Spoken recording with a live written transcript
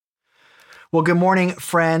Well, good morning,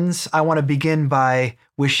 friends. I want to begin by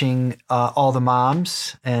wishing all the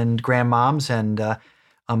moms and grandmoms and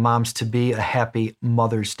moms-to-be a happy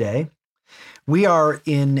Mother's Day. We are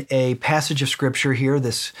in a passage of scripture here,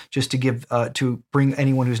 this just to give to bring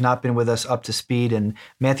anyone who's not been with us up to speed, in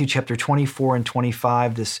Matthew chapter 24 and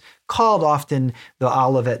 25, this called often the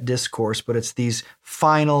Olivet Discourse, but it's these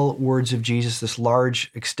final words of Jesus, this large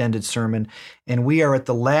extended sermon. And we are at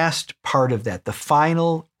the last part of that, the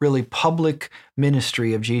final really public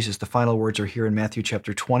ministry of Jesus. The final words are here in Matthew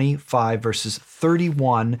chapter 25, verses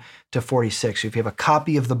 31 to 46. So if you have a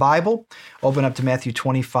copy of the Bible, open up to Matthew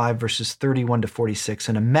 25, verses 31 to 46,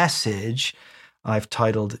 and a message I've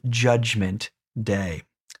titled Judgment Day.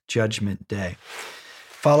 Judgment Day.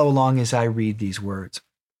 Follow along as I read these words.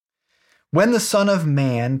 When the Son of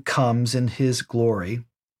Man comes in his glory,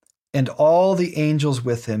 and all the angels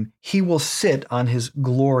with him, he will sit on his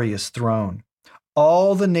glorious throne.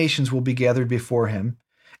 All the nations will be gathered before him,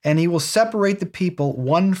 and he will separate the people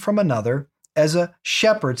one from another, as a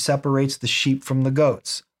shepherd separates the sheep from the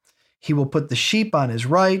goats. He will put the sheep on his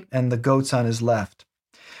right and the goats on his left.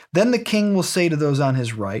 Then the king will say to those on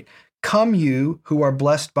his right, "Come, you who are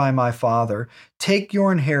blessed by my Father, take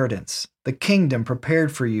your inheritance, the kingdom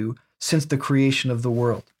prepared for you since the creation of the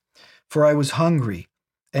world. For I was hungry,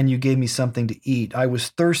 and you gave me something to eat. I was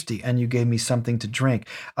thirsty, and you gave me something to drink.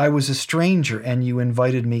 I was a stranger, and you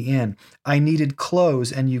invited me in. I needed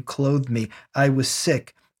clothes, and you clothed me. I was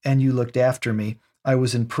sick, and you looked after me. I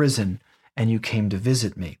was in prison, and you came to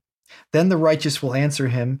visit me." Then the righteous will answer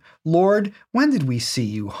him, "Lord, when did we see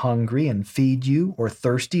you hungry and feed you, or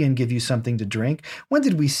thirsty and give you something to drink? When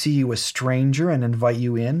did we see you a stranger and invite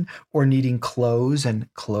you in, or needing clothes and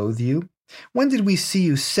clothe you? When did we see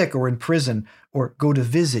you sick or in prison, or go to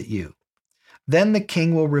visit you?" Then the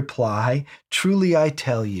king will reply, "Truly I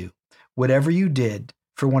tell you, whatever you did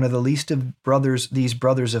for one of the least of brothers, these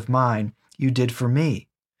brothers of mine, you did for me."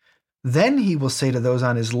 Then he will say to those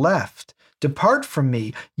on his left, "Depart from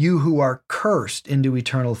me, you who are cursed, into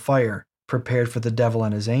eternal fire, prepared for the devil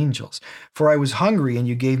and his angels. For I was hungry, and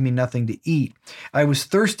you gave me nothing to eat. I was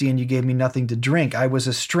thirsty, and you gave me nothing to drink. I was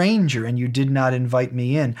a stranger, and you did not invite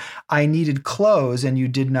me in. I needed clothes, and you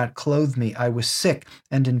did not clothe me. I was sick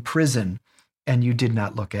and in prison, and you did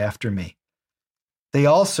not look after me." They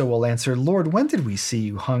also will answer, "Lord, when did we see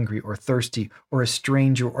you hungry or thirsty, or a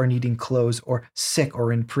stranger, or needing clothes, or sick,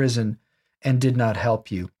 or in prison, and did not help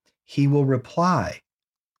you?" He will reply,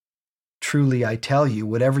 "Truly I tell you,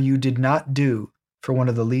 whatever you did not do for one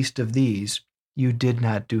of the least of these, you did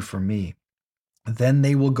not do for me." Then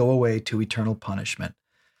they will go away to eternal punishment,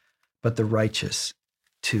 but the righteous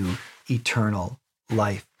to eternal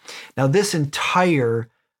life. Now, this entire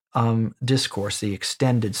discourse, the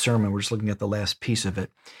extended sermon, we're just looking at the last piece of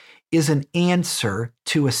it, is an answer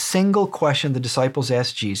to a single question the disciples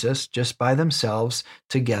asked Jesus just by themselves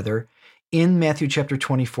together in Matthew chapter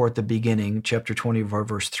 24 at the beginning, chapter 24,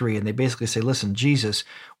 verse 3. And they basically say, "Listen, Jesus,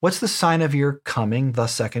 what's the sign of your coming, the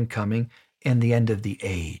second coming, and the end of the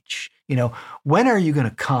age? When are you going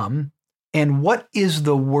to come? And what is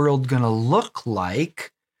the world going to look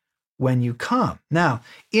like when you come?" Now,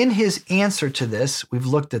 in his answer to this, we've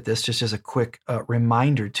looked at this just as a quick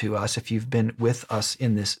reminder to us, if you've been with us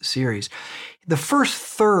in this series. The first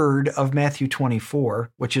third of Matthew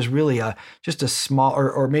 24, which is really just a small,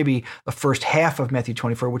 or maybe the first half of Matthew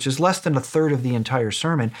 24, which is less than a third of the entire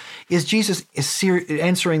sermon, is Jesus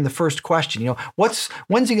answering the first question.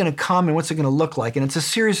 When's he going to come and what's it going to look like? And it's a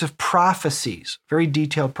series of prophecies, very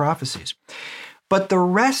detailed prophecies. But the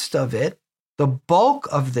rest of it, the bulk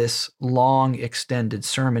of this long extended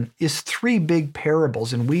sermon, is three big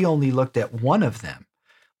parables, and we only looked at one of them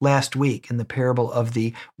last week in the parable of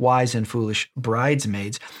the wise and foolish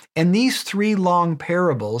bridesmaids. And these three long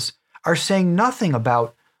parables are saying nothing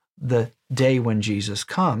about the day when Jesus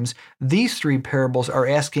comes. These three parables are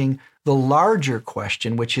asking the larger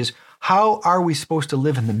question, which is, how are we supposed to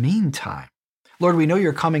live in the meantime? Lord, we know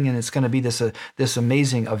you're coming and it's going to be this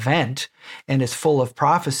amazing event and it's full of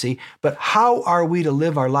prophecy, but how are we to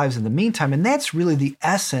live our lives in the meantime? And that's really the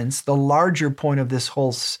essence, the larger point of this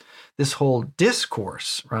whole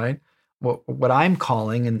discourse, right? What I'm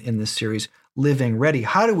calling in this series, living ready.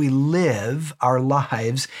 How do we live our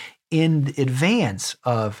lives in advance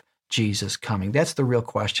of Jesus coming? That's the real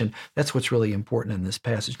question. That's what's really important in this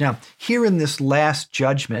passage. Now, here in this last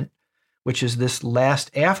judgment, which is this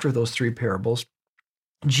last after those three parables,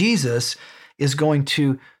 Jesus is going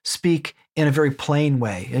to speak in a very plain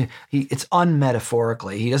way. It's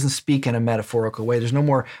unmetaphorically. He doesn't speak in a metaphorical way. There's no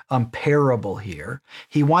more parable here.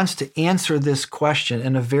 He wants to answer this question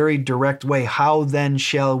in a very direct way. How then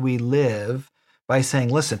shall we live by saying,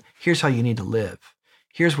 listen, here's how you need to live.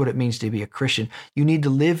 Here's what it means to be a Christian. You need to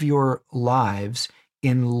live your lives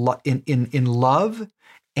in love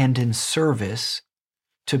and in service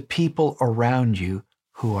to people around you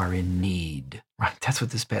who are in need. Right? That's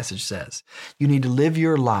what this passage says. You need to live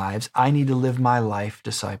your lives. I need to live my life,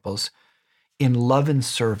 disciples, in love and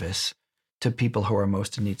service to people who are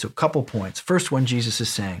most in need. So a couple points. First one, Jesus is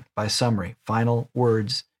saying, by summary, final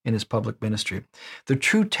words in his public ministry. The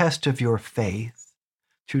true test of your faith,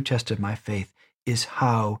 true test of my faith, is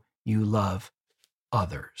how you love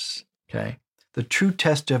others. Okay? The true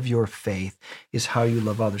test of your faith is how you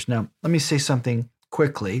love others. Now, let me say something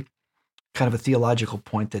quickly, kind of a theological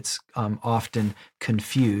point that's often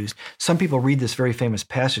confused. Some people read this very famous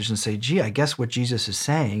passage and say, gee, I guess what Jesus is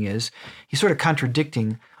saying is, he's sort of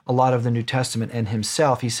contradicting a lot of the New Testament and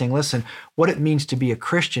himself. He's saying, listen, what it means to be a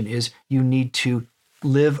Christian is you need to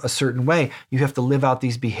live a certain way. You have to live out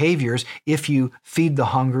these behaviors. If you feed the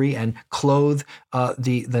hungry and clothe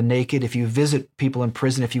the naked, if you visit people in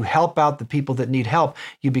prison, if you help out the people that need help,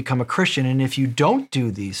 you become a Christian. And if you don't do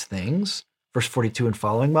these things, verse 42 and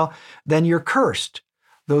following, well, then you're cursed.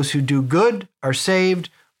 Those who do good are saved.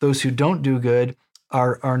 Those who don't do good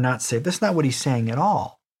are not saved. That's not what he's saying at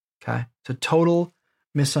all. Okay? It's a total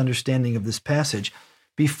misunderstanding of this passage.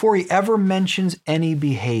 Before he ever mentions any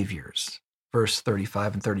behaviors, verse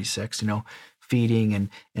 35 and 36, feeding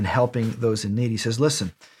and helping those in need, he says,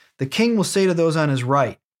 listen, the king will say to those on his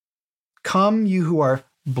right, come, you who are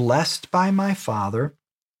blessed by my Father,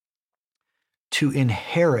 to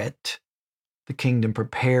inherit the kingdom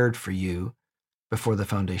prepared for you before the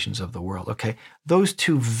foundations of the world. Okay, those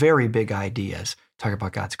two very big ideas talk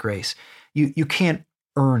about God's grace. You can't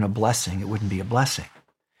earn a blessing. It wouldn't be a blessing.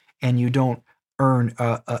 And you don't earn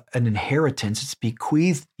an inheritance. It's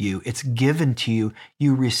bequeathed you. It's given to you.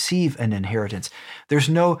 You receive an inheritance. There's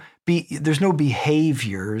no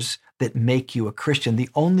behaviors that make you a Christian. The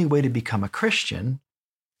only way to become a Christian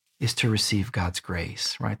is to receive God's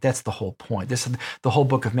grace, right? That's the whole point. The whole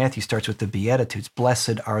book of Matthew starts with the Beatitudes.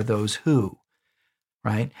 Blessed are those who,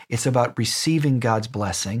 right? It's about receiving God's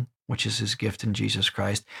blessing, which is his gift in Jesus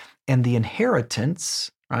Christ, and the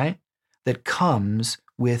inheritance, right, that comes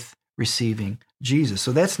with receiving Jesus.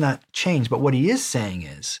 So that's not changed. But what he is saying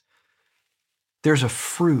is there's a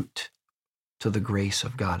fruit to the grace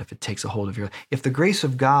of God if it takes a hold of your life. If the grace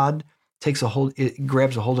of God takes a hold, it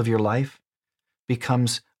grabs a hold of your life,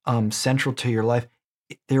 becomes central to your life,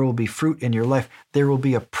 there will be fruit in your life. There will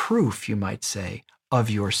be a proof, you might say, of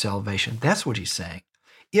your salvation. That's what he's saying.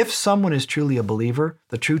 If someone is truly a believer,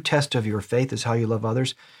 the true test of your faith is how you love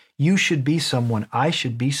others. You should be someone, I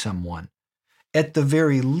should be someone, at the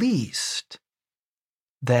very least,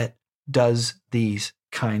 that does these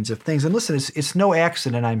kinds of things. And listen, it's no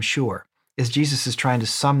accident, I'm sure, as Jesus is trying to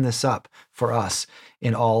sum this up for us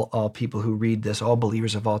in all people who read this, all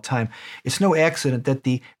believers of all time. It's no accident that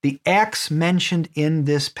the acts mentioned in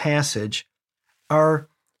this passage are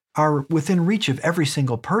within reach of every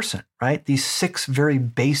single person, right? These 6 very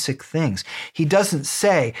basic things. He doesn't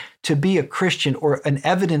say to be a Christian, or an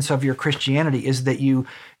evidence of your Christianity is that you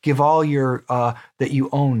give all your that you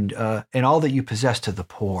owned and all that you possess to the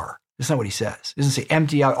poor. That's not what he says. He doesn't say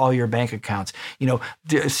empty out all your bank accounts,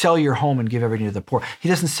 sell your home and give everything to the poor. He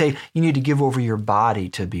doesn't say you need to give over your body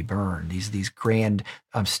to be burned, these grand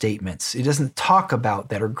statements. He doesn't talk about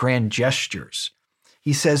that, or grand gestures.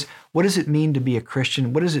 He says, what does it mean to be a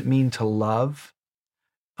Christian? What does it mean to love,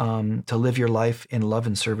 to live your life in love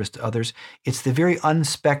and service to others? It's the very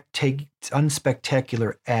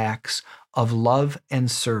unspectacular acts of love and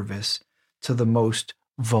service to the most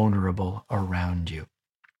vulnerable around you.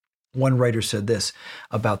 One writer said this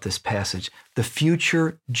about this passage: the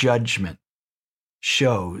future judgment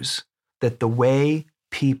shows that the way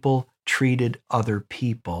people treated other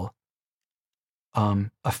people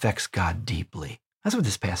affects God deeply. That's what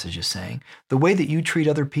this passage is saying. The way that you treat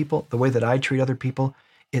other people, the way that I treat other people,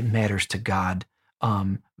 it matters to God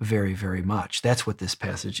very, very much. That's what this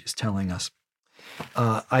passage is telling us.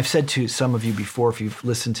 I've said to some of you before, if you've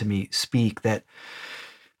listened to me speak, that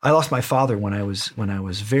I lost my father when I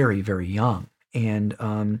was very, very young.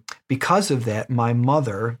 And because of that, my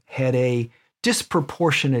mother had a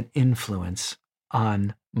disproportionate influence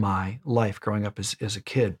on my life growing up as a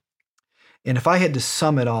kid. And if I had to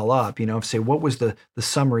sum it all up, say what was the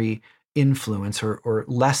summary influence or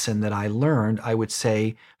lesson that I learned, I would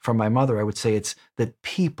say from my mother, I would say it's that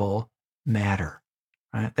people matter.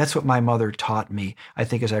 Right? That's what my mother taught me. I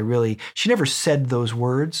think she never said those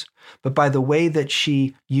words, but by the way that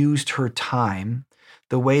she used her time,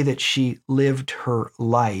 the way that she lived her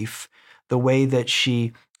life, the way that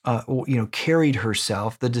she carried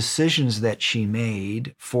herself, the decisions that she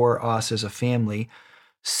made for us as a family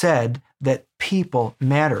said that people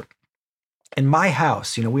matter. In my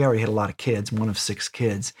house, we already had a lot of kids, one of 6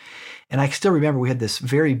 kids. And I still remember we had this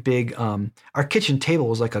very big, our kitchen table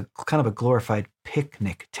was like a kind of a glorified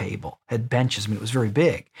picnic table, had benches. It was very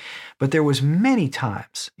big. But there was many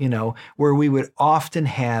times, where we would often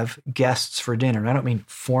have guests for dinner. And I don't mean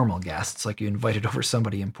formal guests, like you invited over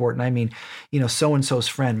somebody important. I mean, so-and-so's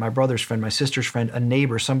friend, my brother's friend, my sister's friend, a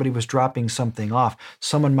neighbor, somebody was dropping something off,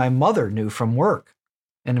 someone my mother knew from work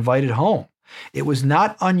and invited home. It was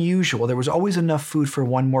not unusual. There was always enough food for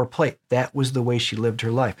one more plate. That was the way she lived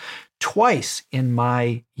her life. Twice in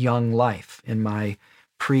my young life, in my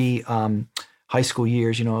pre-high school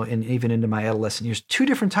years, and even into my adolescent years, 2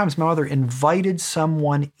 different times my mother invited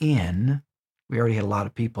someone in, we already had a lot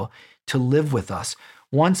of people, to live with us.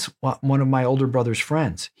 Once, one of my older brother's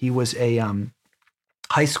friends, he was a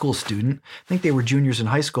high school student. I think they were juniors in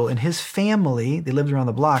high school, and his family, they lived around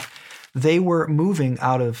the block, they were moving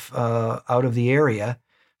out of the area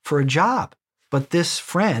for a job. But this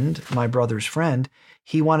friend, my brother's friend,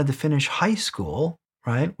 he wanted to finish high school,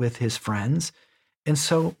 right, with his friends. And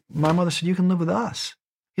so my mother said, you can live with us.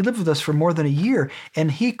 He lived with us for more than a year.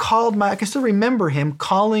 And he called I can still remember him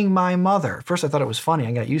calling my mother. First, I thought it was funny.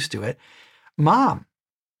 I got used to it. Mom.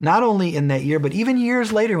 Not only in that year, but even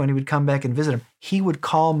years later when he would come back and visit him, he would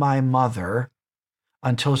call my mother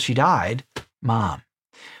until she died, Mom.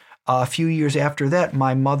 A few years after that,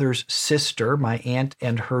 my mother's sister, my aunt,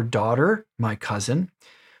 and her daughter, my cousin,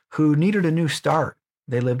 who needed a new start.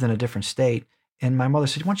 They lived in a different state. And my mother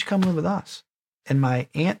said, why don't you come live with us? And my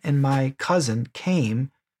aunt and my cousin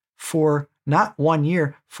came for not 1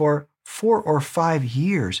 year, for 4 or 5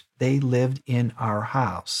 years. They lived in our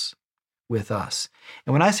house with us.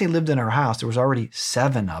 And when I say lived in our house, there was already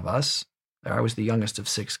 7 of us. I was the youngest of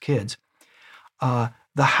 6 kids.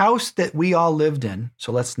 The house that we all lived in,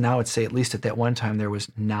 so let's say at least at that one time there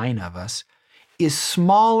was 9 of us, is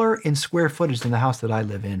smaller in square footage than the house that I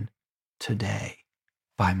live in today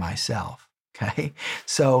by myself, okay?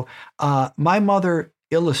 So my mother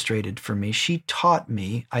illustrated for me, she taught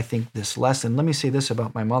me, I think, this lesson. Let me say this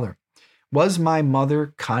about my mother. Was my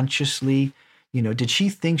mother consciously, did she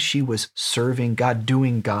think she was serving God,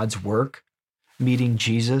 doing God's work, meeting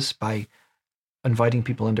Jesus by inviting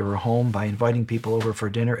people into her home, by inviting people over for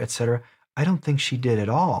dinner, etc.? I don't think she did at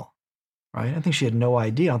all, right? I think she had no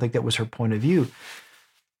idea. I don't think that was her point of view.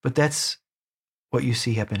 But that's what you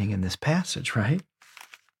see happening in this passage, right?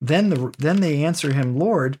 Then they answer him,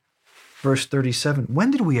 Lord, verse 37, when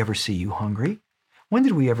did we ever see you hungry? When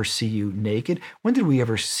did we ever see you naked? When did we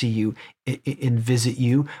ever see you and visit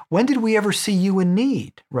you? When did we ever see you in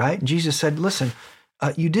need, right? And Jesus said, listen,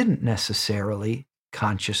 you didn't necessarily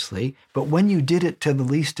consciously, but when you did it to the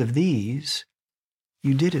least of these,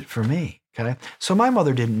 you did it for me, okay? So my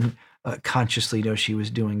mother didn't consciously know she was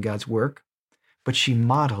doing God's work, but she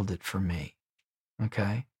modeled it for me,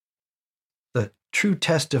 okay? The true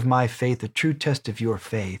test of my faith, the true test of your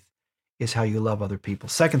faith, is how you love other people.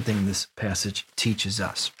 Second thing this passage teaches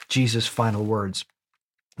us, Jesus' final words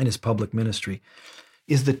in his public ministry,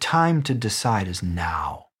 is the time to decide is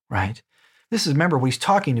now, right? Remember, he's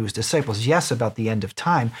talking to his disciples, yes, about the end of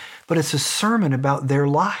time, but it's a sermon about their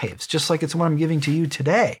lives, just like it's what I'm giving to you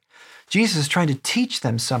today. Jesus is trying to teach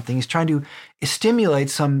them something. He's trying to stimulate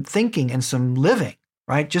some thinking and some living,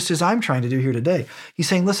 right? Just as I'm trying to do here today. He's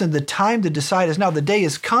saying, listen, the time to decide is now. The day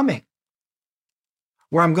is coming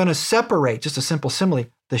where I'm going to separate, just a simple simile,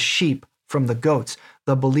 the sheep from the goats,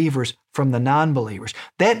 the believers from the non-believers.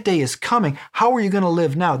 That day is coming. How are you going to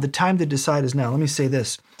live now? The time to decide is now. Let me say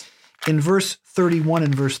this. In verse 31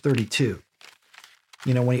 and verse 32,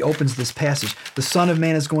 when he opens this passage, the Son of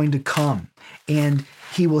Man is going to come and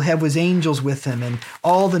he will have his angels with him and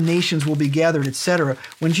all the nations will be gathered, etc.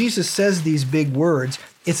 When Jesus says these big words,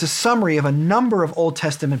 it's a summary of a number of Old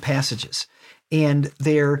Testament passages, and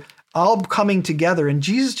they're all coming together. And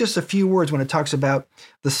Jesus, just a few words when it talks about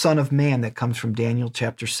the Son of Man that comes from Daniel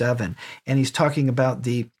chapter 7, and he's talking about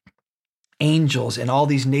the angels and all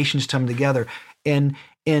these nations come together. And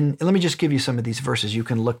let me just give you some of these verses. You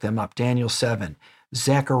can look them up. Daniel 7,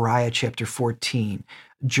 Zechariah chapter 14,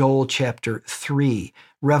 Joel chapter 3,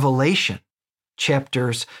 Revelation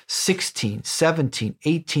chapters 16, 17,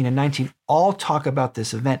 18, and 19 all talk about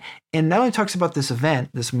this event. And not only talks about this event,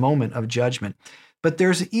 this moment of judgment, but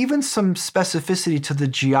there's even some specificity to the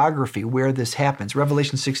geography where this happens.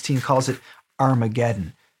 Revelation 16 calls it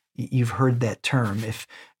Armageddon. You've heard that term,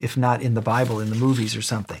 if not in the Bible, in the movies or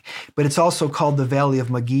something. But it's also called the Valley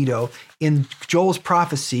of Megiddo. In Joel's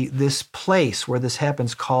prophecy, this place where this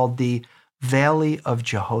happens called the Valley of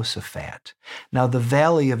Jehoshaphat. Now, the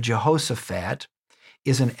Valley of Jehoshaphat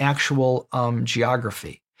is an actual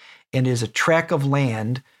geography and is a tract of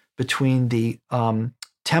land between the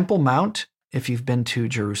Temple Mount, if you've been to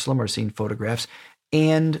Jerusalem or seen photographs,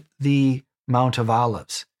 and the Mount of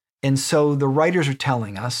Olives. And so the writers are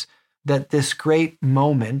telling us that this great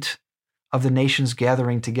moment of the nations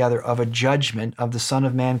gathering together, of a judgment, of the Son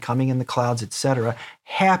of Man coming in the clouds, etc.,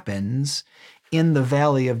 happens in the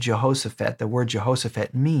Valley of Jehoshaphat. The word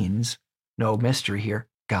Jehoshaphat means, no mystery here,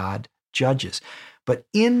 God judges. But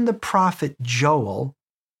in the prophet Joel,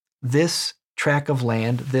 this tract of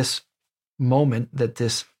land, this moment that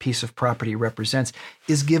this piece of property represents,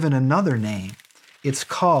 is given another name. It's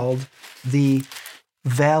called the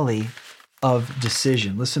Valley of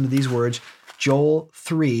Decision. Listen to these words, Joel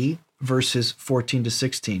 3, verses 14 to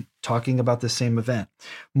 16, talking about the same event.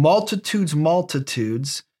 Multitudes,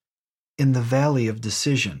 multitudes in the Valley of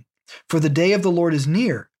Decision. For the day of the Lord is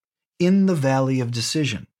near in the Valley of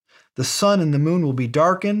Decision. The sun and the moon will be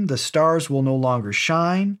darkened, the stars will no longer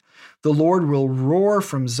shine. The Lord will roar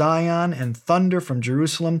from Zion and thunder from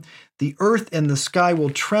Jerusalem. The earth and the sky will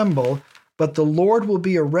tremble, but the Lord will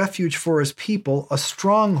be a refuge for his people, a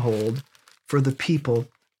stronghold for the people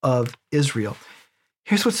of Israel.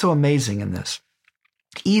 Here's what's so amazing in this.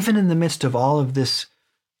 Even in the midst of all of this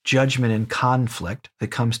judgment and conflict that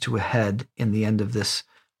comes to a head in the end of this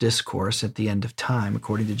discourse, at the end of time,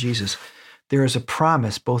 according to Jesus, there is a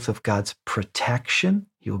promise both of God's protection,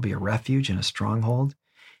 he will be a refuge and a stronghold,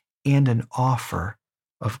 and an offer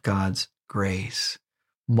of God's grace.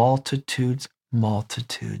 Multitudes,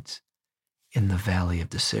 multitudes in the Valley of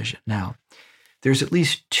Decision. Now, there's at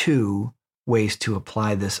least two ways to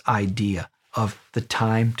apply this idea of the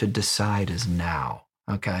time to decide is now,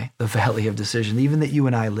 okay? The Valley of Decision, even that you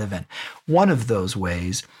and I live in. One of those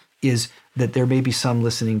ways is that there may be some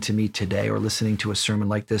listening to me today or listening to a sermon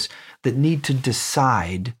like this that need to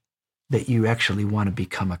decide that you actually want to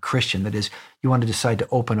become a Christian. That is, you want to decide to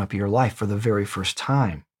open up your life for the very first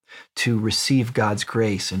time, to receive God's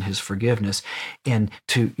grace and his forgiveness, and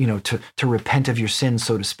to repent of your sins,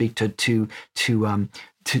 so to speak, to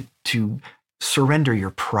surrender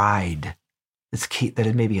your pride that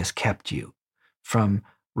it maybe has kept you from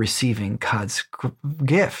receiving God's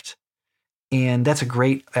gift. And that's a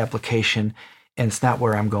great application, and it's not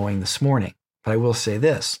where I'm going this morning. But I will say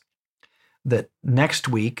this, that next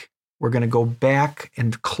week, we're going to go back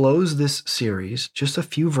and close this series, just a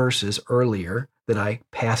few verses earlier that I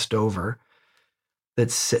passed over,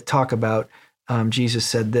 that talk about, Jesus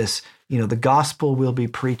said this, the gospel will be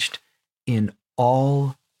preached in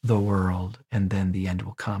all the world, and then the end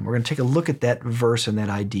will come. We're going to take a look at that verse and that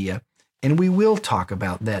idea, and we will talk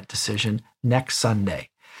about that decision next Sunday.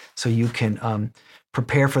 So you can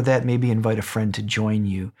prepare for that, maybe invite a friend to join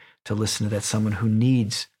you to listen to that, someone who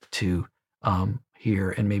needs to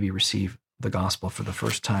hear and maybe receive the gospel for the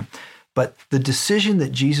first time. But the decision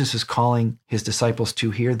that Jesus is calling his disciples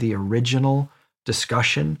to here, the original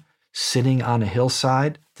discussion, sitting on a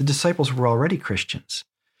hillside, the disciples were already Christians.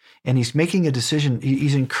 And he's making a decision.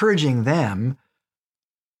 He's encouraging them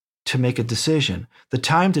to make a decision. The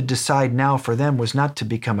time to decide now for them was not to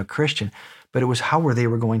become a Christian, but it was how they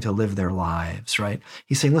were going to live their lives, right?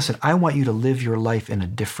 He's saying, listen, I want you to live your life in a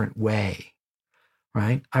different way,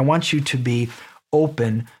 right? I want you to be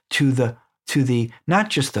open to the not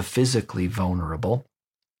just the physically vulnerable,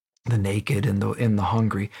 the naked and the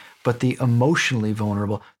hungry, but the emotionally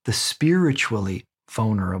vulnerable, the spiritually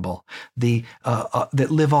vulnerable, the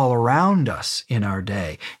that live all around us in our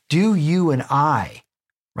day. Do you and I,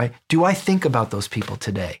 right? Do I think about those people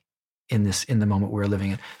today in the moment we're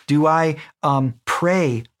living in? Do I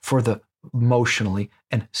pray for the emotionally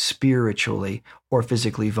and spiritually or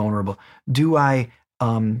physically vulnerable? Do I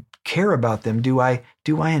care about them? Do I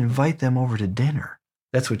invite them over to dinner?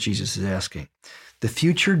 That's what Jesus is asking. The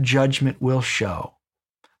future judgment will show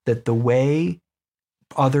that the way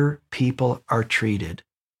other people are treated,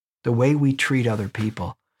 the way we treat other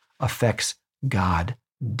people, affects God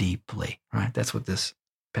deeply, right? That's what this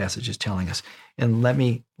passage is telling us. And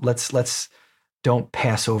let's don't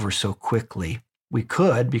pass over so quickly. We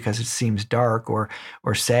could, because it seems dark or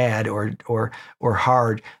sad or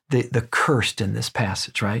hard, the cursed in this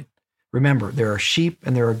passage, right? Remember, there are sheep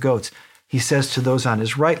and there are goats. He says to those on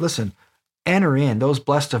his right, listen, enter in, those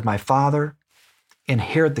blessed of my Father,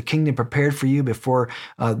 inherit the kingdom prepared for you before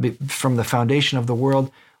from the foundation of the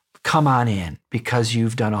world. Come on in, because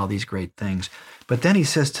you've done all these great things. But then he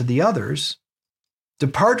says to the others,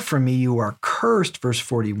 depart from me, you are cursed, verse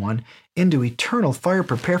 41, into eternal fire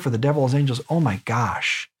prepared for the devil and his angels. Oh my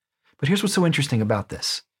gosh. But here's what's so interesting about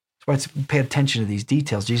this. That's why it's pay attention to these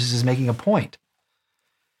details. Jesus is making a point.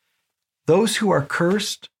 Those who are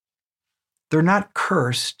cursed, they're not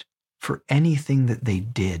cursed for anything that they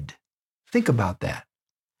did. Think about that.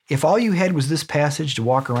 If all you had was this passage to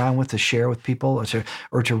walk around with, to share with people,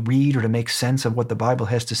 or to read, or to make sense of what the Bible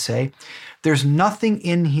has to say, there's nothing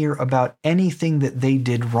in here about anything that they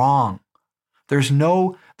did wrong.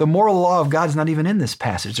 The moral law of God is not even in this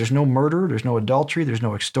passage. There's no murder, there's no adultery, there's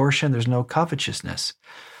no extortion, there's no covetousness.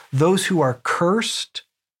 Those who are cursed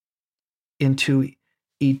into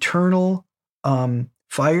eternal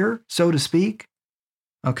fire, so to speak,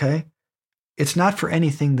 okay, it's not for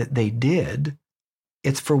anything that they did.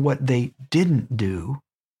 It's for what they didn't do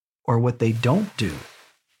or what they don't do.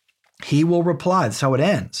 He will reply, that's how it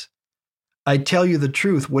ends. I tell you the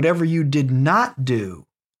truth, whatever you did not do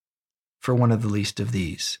for one of the least of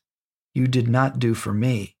these, you did not do for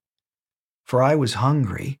me. For I was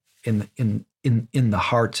hungry in the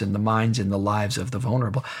hearts and the minds and the lives of the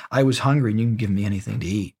vulnerable. I was hungry and you didn't give me anything to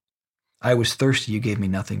eat. I was thirsty, you gave me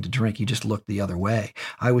nothing to drink. You just looked the other way.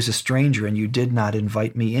 I was a stranger and you did not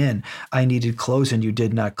invite me in. I needed clothes and you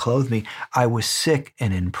did not clothe me. I was sick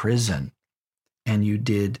and in prison and you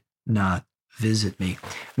did not visit me.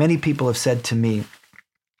 Many people have said to me,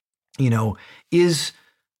 is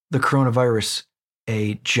the coronavirus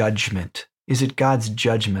a judgment? Is it God's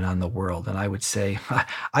judgment on the world? And I would say,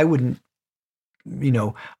 I wouldn't,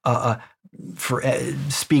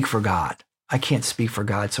 speak for God. I can't speak for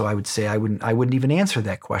God, so I would say I wouldn't even answer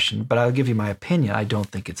that question, but I'll give you my opinion. I don't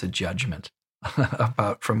think it's a judgment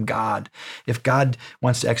from God. If God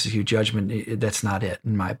wants to execute judgment, that's not it,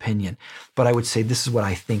 in my opinion. But I would say this is what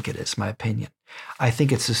I think it is, my opinion. I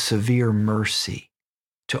think it's a severe mercy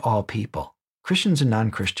to all people, Christians and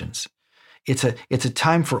non-Christians. It's a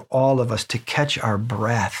time for all of us to catch our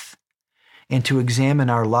breath and to examine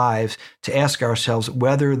our lives, to ask ourselves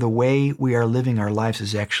whether the way we are living our lives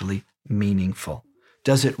is actually meaningful.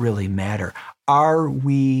 Does it really matter? Are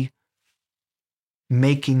we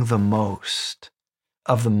making the most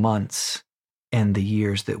of the months and the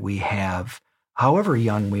years that we have, however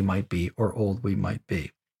young we might be or old we might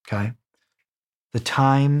be? Okay? The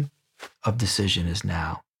time of decision is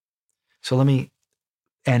now. So let me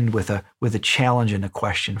end with a challenge and a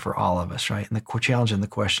question for all of us, right? And the challenge and the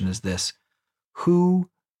question is this: who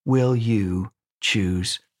will you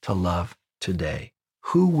choose to love today?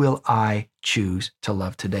 Who will I choose to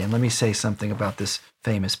love today? And let me say something about this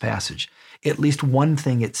famous passage. At least one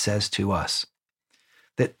thing it says to us,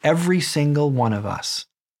 that every single one of us,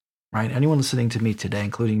 right? Anyone listening to me today,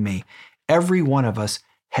 including me, every one of us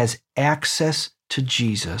has access to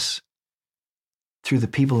Jesus through the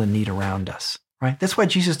people in need around us, right? That's why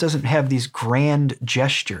Jesus doesn't have these grand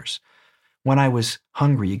gestures. When I was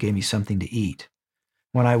hungry, you gave me something to eat.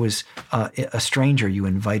 When I was a stranger, you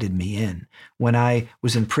invited me in. When I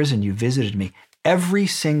was in prison, you visited me. Every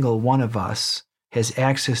single one of us has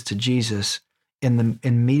access to Jesus in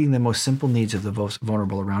meeting the most simple needs of the most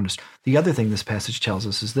vulnerable around us. The other thing this passage tells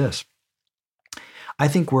us is this. I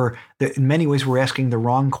think in many ways, we're asking the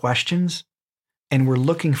wrong questions and we're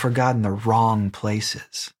looking for God in the wrong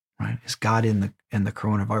places, right? Is God in the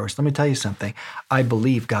coronavirus? Let me tell you something. I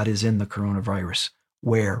believe God is in the coronavirus.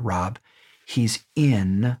 Where, Rob? He's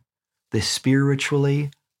in the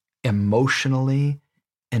spiritually, emotionally,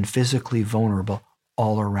 and physically vulnerable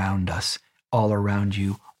all around us, all around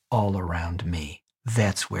you, all around me.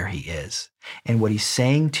 That's where he is. And what he's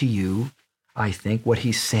saying to you, I think, what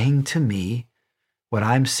he's saying to me, what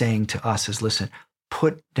I'm saying to us is, listen,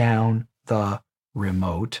 put down the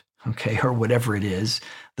remote, okay, or whatever it is,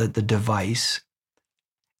 the device,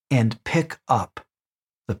 and pick up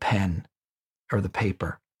the pen or the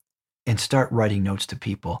paper and start writing notes to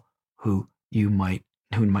people who might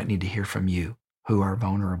need to hear from you, who are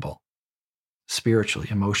vulnerable, spiritually,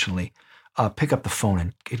 emotionally. Pick up the phone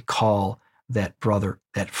and call that brother,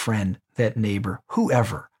 that friend, that neighbor,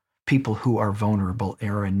 whoever, people who are vulnerable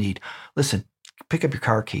or in need. Listen, pick up your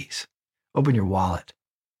car keys, open your wallet,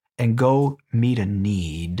 and go meet a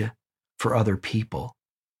need for other people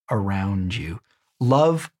around you.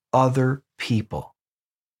 Love other people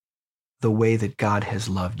the way that God has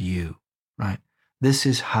loved you, right? This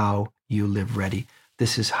is how you live ready.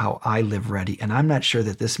 This is how I live ready. And I'm not sure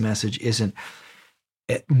that this message isn't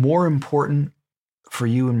more important for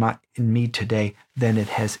you and me today than it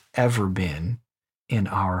has ever been in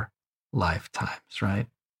our lifetimes, right?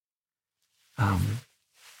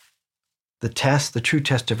 The true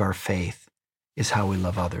test of our faith is how we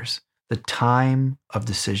love others. The time of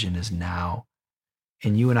decision is now.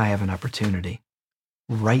 And you and I have an opportunity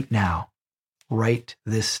right now, right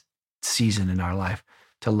this season in our life,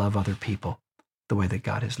 to love other people the way that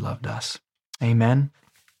God has loved us. Amen.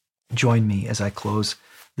 Join me as I close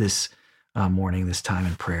this morning, this time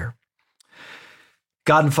in prayer.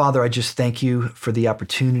 God and Father, I just thank you for the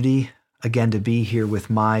opportunity again to be here with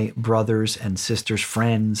my brothers and sisters,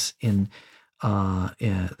 friends in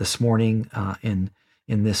this morning, in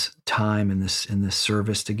this time, in this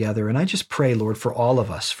service together. And I just pray, Lord, for all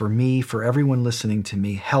of us, for me, for everyone listening to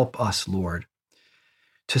me, help us, Lord,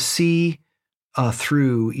 to see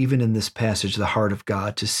through, even in this passage, the heart of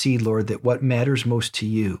God, to see, Lord, that what matters most to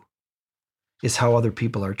you is how other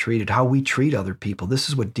people are treated, how we treat other people. This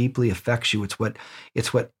is what deeply affects you. It's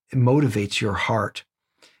what motivates your heart.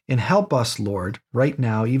 And help us, Lord, right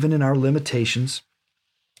now, even in our limitations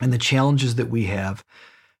and the challenges that we have,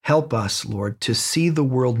 help us, Lord, to see the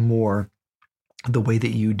world more the way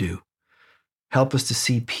that you do. Help us to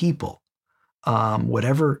see people,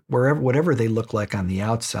 whatever they look like on the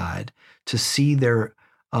outside, to see them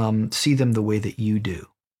the way that you do,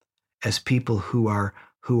 as people who are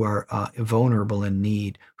vulnerable in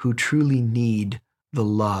need, who truly need the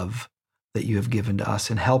love that you have given to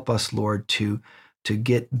us. And help us, Lord, to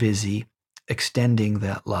get busy extending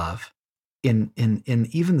that love in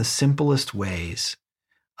even the simplest ways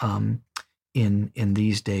in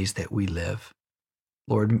these days that we live.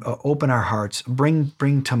 Lord, open our hearts,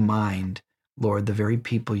 bring to mind, Lord, the very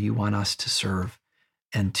people you want us to serve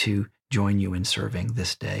and to join you in serving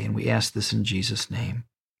this day. And we ask this in Jesus' name.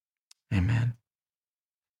 Amen.